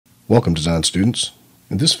Welcome design students.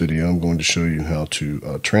 In this video I'm going to show you how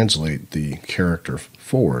to translate the character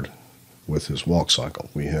forward with his walk cycle.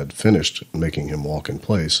 We had finished making him walk in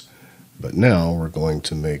place, but now we're going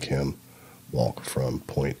to make him walk from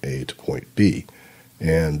point A to point B.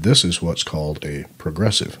 And this is what's called a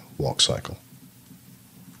progressive walk cycle.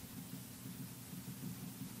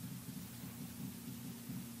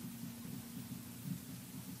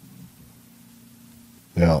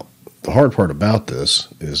 Now, the hard part about this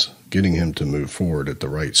is getting him to move forward at the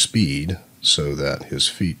right speed so that his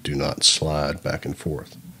feet do not slide back and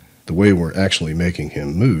forth. The way we're actually making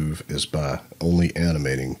him move is by only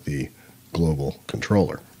animating the global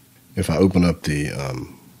controller. If I open up the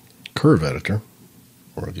curve editor,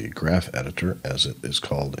 or the graph editor as it is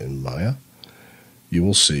called in Maya, you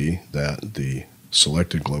will see that the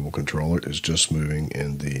selected global controller is just moving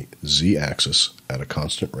in the z-axis at a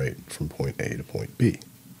constant rate from point A to point B.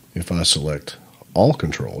 If I select all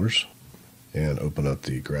controllers and open up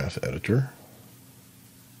the graph editor,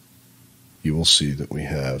 you will see that we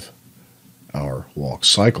have our walk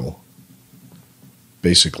cycle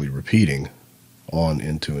basically repeating on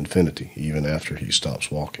into infinity, even after he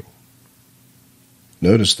stops walking.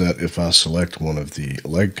 Notice that if I select one of the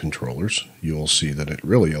leg controllers, you will see that it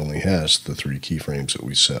really only has the 3 keyframes that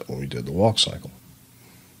we set when we did the walk cycle.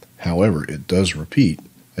 However, it does repeat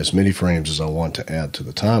as many frames as I want to add to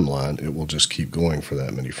the timeline. It will just keep going for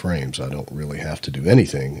that many frames. I don't really have to do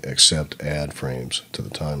anything except add frames to the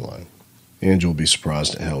timeline. And you'll be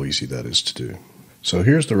surprised at how easy that is to do. So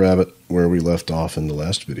here's the rabbit where we left off in the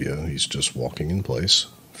last video. He's just walking in place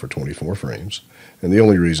for 24 frames. And the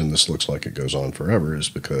only reason this looks like it goes on forever is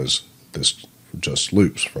because this just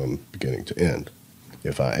loops from beginning to end.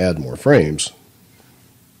 If I add more frames,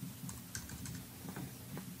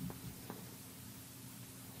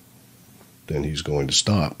 then he's going to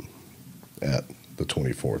stop at the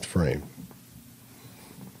 24th frame.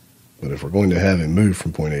 But if we're going to have him move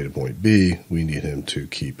from point A to point B, we need him to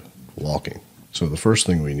keep walking. So the first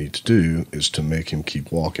thing we need to do is to make him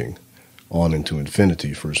keep walking on into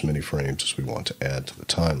infinity for as many frames as we want to add to the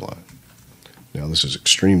timeline. Now this is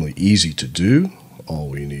extremely easy to do. All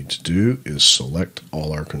we need to do is select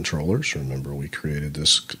all our controllers. Remember, we created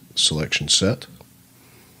this selection set,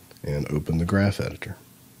 and open the graph editor.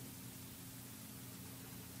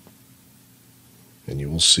 And you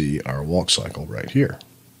will see our walk cycle right here.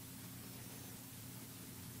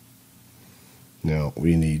 Now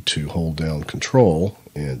we need to hold down Control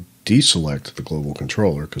and deselect the global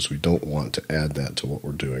controller because we don't want to add that to what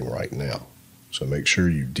we're doing right now. So make sure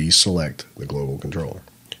you deselect the global controller.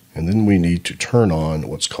 And then we need to turn on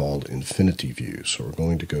what's called Infinity View. So we're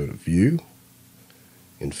going to go to View,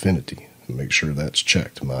 Infinity, and make sure that's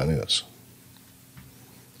checked. Mine is.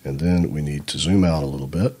 And then we need to zoom out a little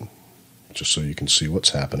bit, just so you can see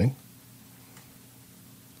what's happening.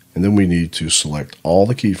 And then we need to select all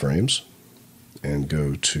the keyframes and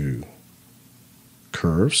go to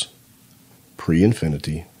Curves,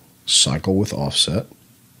 Pre-Infinity, Cycle with Offset,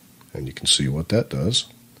 and you can see what that does.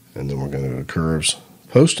 And then we're going to go to Curves,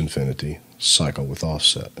 Post-Infinity, Cycle with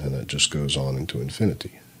Offset, and that just goes on into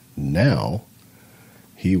infinity. Now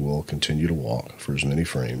he will continue to walk for as many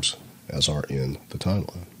frames as are in the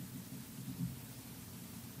timeline.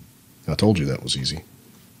 I told you that was easy.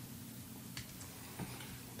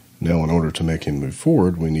 Now, in order to make him move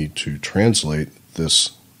forward, we need to translate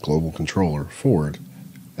this global controller forward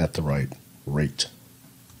at the right rate.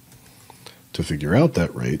 To figure out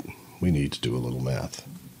that rate, we need to do a little math.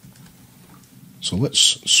 So let's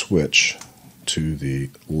switch to the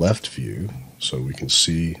left view so we can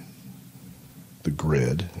see the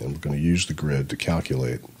grid, and we're going to use the grid to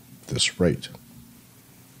calculate this rate.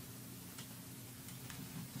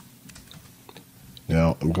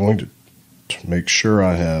 Now I'm going to make sure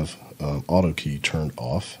I have auto key turned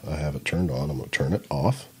off. I have it turned on. I'm going to turn it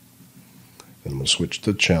off. And I'm going to switch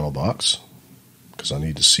to the channel box because I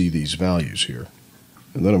need to see these values here.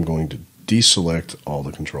 And then I'm going to deselect all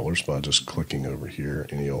the controllers by just clicking over here,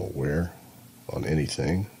 any old where, on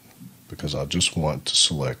anything, because I just want to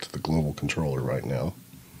select the global controller right now.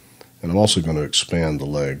 And I'm also going to expand the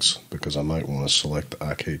legs because I might want to select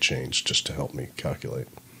the IK chains just to help me calculate.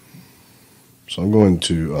 So I'm going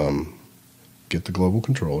to get the global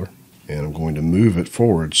controller, and I'm going to move it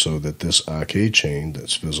forward so that this IK chain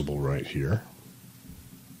that's visible right here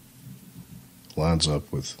lines up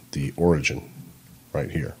with the origin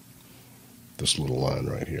right here, this little line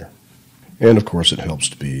right here. And of course it helps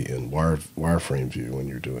to be in wireframe view when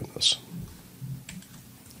you're doing this.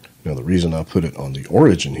 Now the reason I put it on the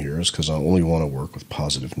origin here is because I only want to work with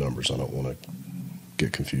positive numbers. I don't want to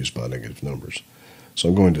get confused by negative numbers. So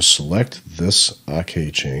I'm going to select this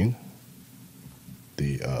IK chain,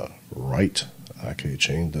 the right IK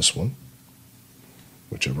chain, this one,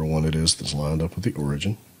 whichever one it is that's lined up with the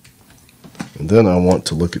origin. And then I want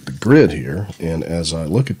to look at the grid here, and as I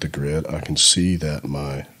look at the grid, I can see that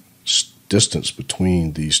my distance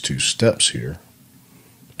between these two steps here,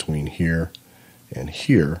 between here and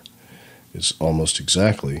here, is almost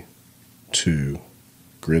exactly 2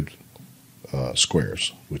 grid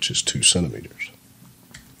squares, which is 2 centimeters.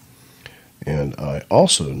 And I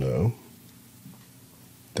also know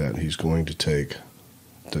that he's going to take,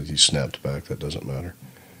 that he snapped back, that doesn't matter.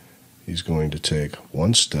 He's going to take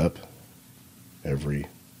 1 step every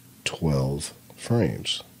 12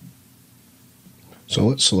 frames. So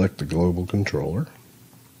let's select the global controller,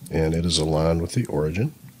 and it is aligned with the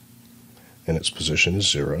origin, and its position is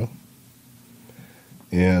 0.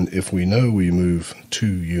 And if we know we move 2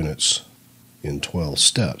 units in 12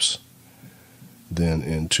 steps, then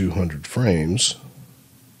in 200 frames,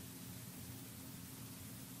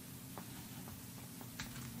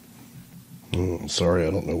 sorry,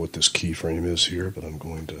 I don't know what this keyframe is here, but I'm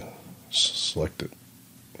going to select it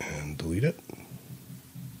and delete it.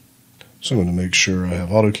 So I'm going to make sure I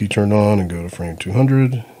have auto key turned on and go to frame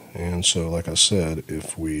 200. And so, like I said,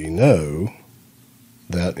 if we know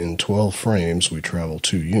that in 12 frames we travel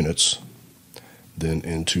 2 units, then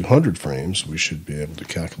in 200 frames we should be able to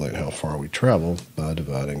calculate how far we travel by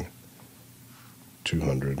dividing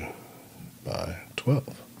 200 by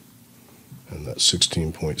 12. And that's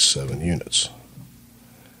 16.7 units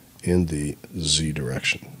in the Z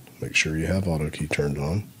direction. Make sure you have auto key turned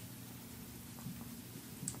on.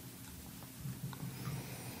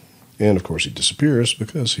 And of course he disappears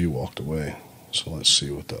because he walked away. So let's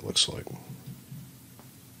see what that looks like.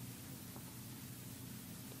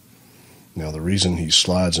 Now the reason he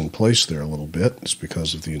slides in place there a little bit is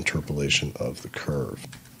because of the interpolation of the curve.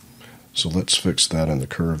 So let's fix that in the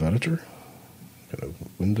curve editor. Go to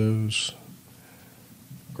Windows,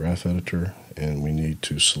 Graph Editor, and we need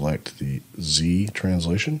to select the Z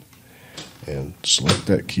translation and select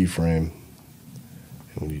that keyframe,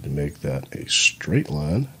 and we need to make that a straight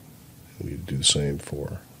line. We need to do the same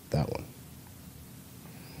for that one.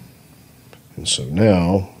 And so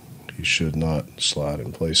now he should not slide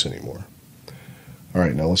in place anymore. All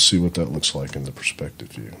right, now let's see what that looks like in the perspective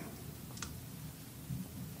view.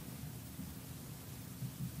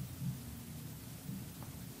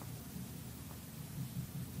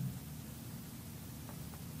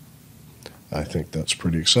 I think that's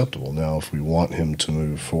pretty acceptable. Now, if we want him to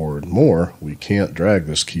move forward more, we can't drag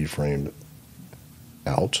this keyframe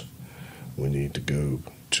out. We need to go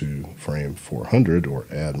to frame 400 or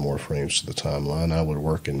add more frames to the timeline. I would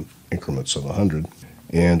work in increments of 100.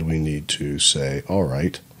 And we need to say, all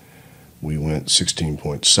right, we went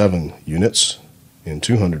 16.7 units in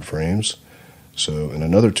 200 frames. So in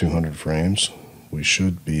another 200 frames, we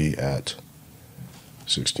should be at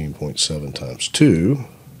 16.7 times 2,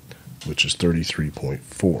 which is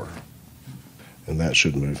 33.4. And that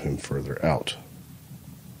should move him further out.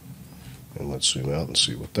 And let's zoom out and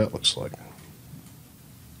see what that looks like.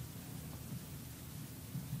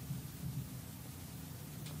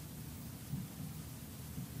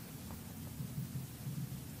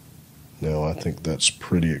 Now I think that's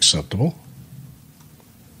pretty acceptable,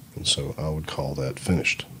 and so I would call that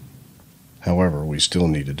finished. However, we still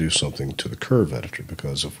need to do something to the curve editor,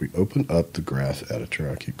 because if we open up the graph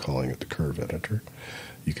editor, I keep calling it the curve editor,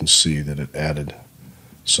 you can see that it added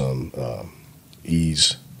some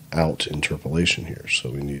ease out interpolation here.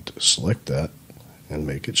 So we need to select that and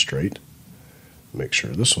make it straight. Make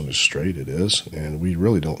sure this one is straight, it is, and we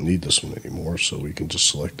really don't need this one anymore, so we can just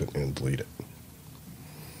select it and delete it.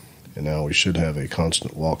 And now we should have a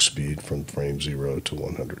constant walk speed from frame 0 to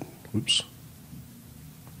 100. Oops.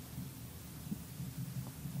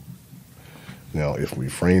 Now if we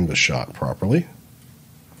frame the shot properly,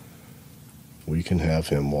 we can have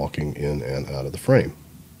him walking in and out of the frame,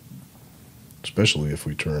 especially if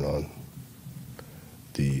we turn on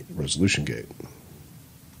the resolution gate.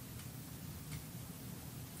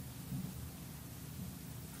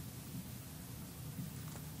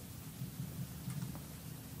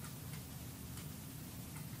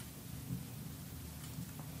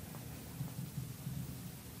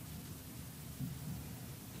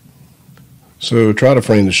 So try to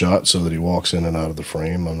frame the shot so that he walks in and out of the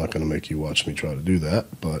frame. I'm not going to make you watch me try to do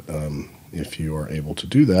that, but if you are able to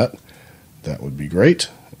do that, that would be great.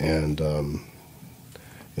 And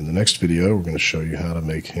in the next video, we're going to show you how to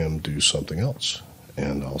make him do something else.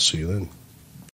 And I'll see you then.